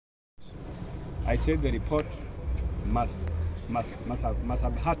I said the report must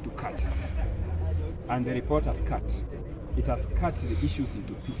have had to cut. And the report has cut. It has cut the issues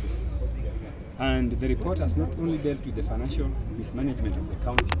into pieces. And the report has not only dealt with the financial mismanagement of the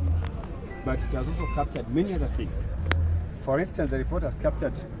county, but it has also captured many other things. For instance, the report has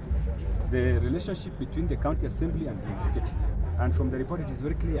captured the relationship between the county assembly and the executive. And from the report, it is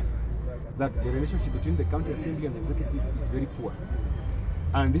very clear that the relationship between the county assembly and the executive is very poor.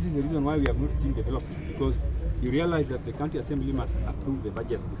 And this is the reason why we have not seen development, because you realize that the county assembly must approve the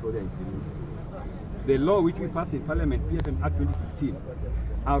budgets before they are implemented. The law which we passed in Parliament, PFM Act 2015,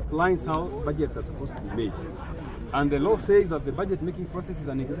 outlines how budgets are supposed to be made. And the law says that the budget making process is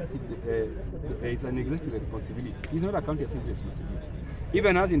an executive responsibility. It's not a county assembly responsibility.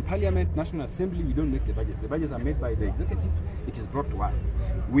 Even as in Parliament, National Assembly, we don't make the budget. The budgets are made by the executive. It is brought to us.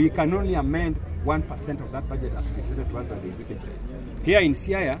 We can only amend 1% of that budget as presented to us by the executive. Here in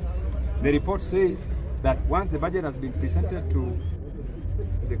Siaya, the report says that once the budget has been presented to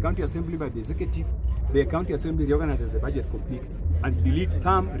the county assembly by the executive, the county assembly reorganizes the budget completely and deletes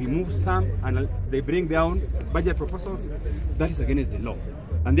some, removes some, and they bring their own budget proposals. That is against the law.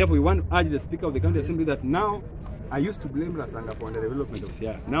 And therefore, we want to urge the Speaker of the County Assembly that now, I used to blame Rasanga for the development of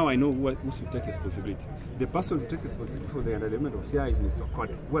Siaya. Now I know who should take responsibility. The person to take responsibility for the development of Siaya is Mr.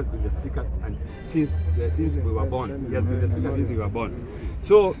 Kode, who has been the Speaker and since we were born. He has been the Speaker since we were born.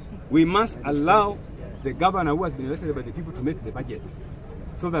 So we must allow the governor who has been elected by the people to make the budgets,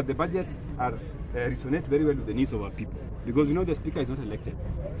 so that the budgets are resonate very well with the needs of our people. Because you know the Speaker is not elected.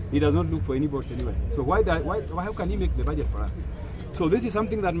 He does not look for any votes anywhere. So how can he make the budget for us? So this is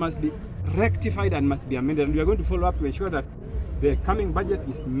something that must be rectified and must be amended. And we are going to follow up to ensure that the coming budget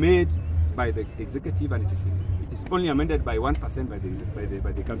is made by the executive and it is only amended by 1%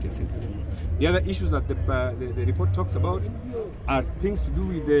 by the county assembly. The other issues that the report talks about are things to do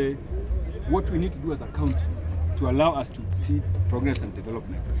with what we need to do as a county to allow us to see progress and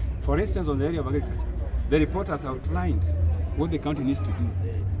development. For instance, on the area of agriculture, the report has outlined what the county needs to do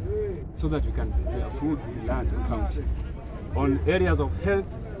so that we can afford land and county. On areas of health,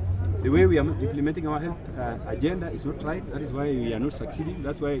 the way we are implementing our health agenda is not right. That is why we are not succeeding.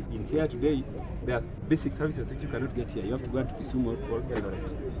 That's why in Siaya today, there are basic services which you cannot get here. You have to go to Kisumu or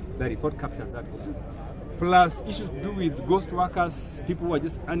Eldoret. The report captures that also. Plus issues to do with ghost workers, people who are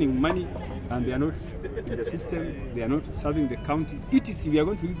just earning money and they are not in the system, they are not serving the county. etc. We are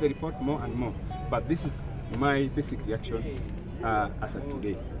going to read the report more and more. But this is my basic reaction as of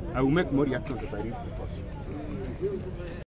today. I will make more reactions as I read the report.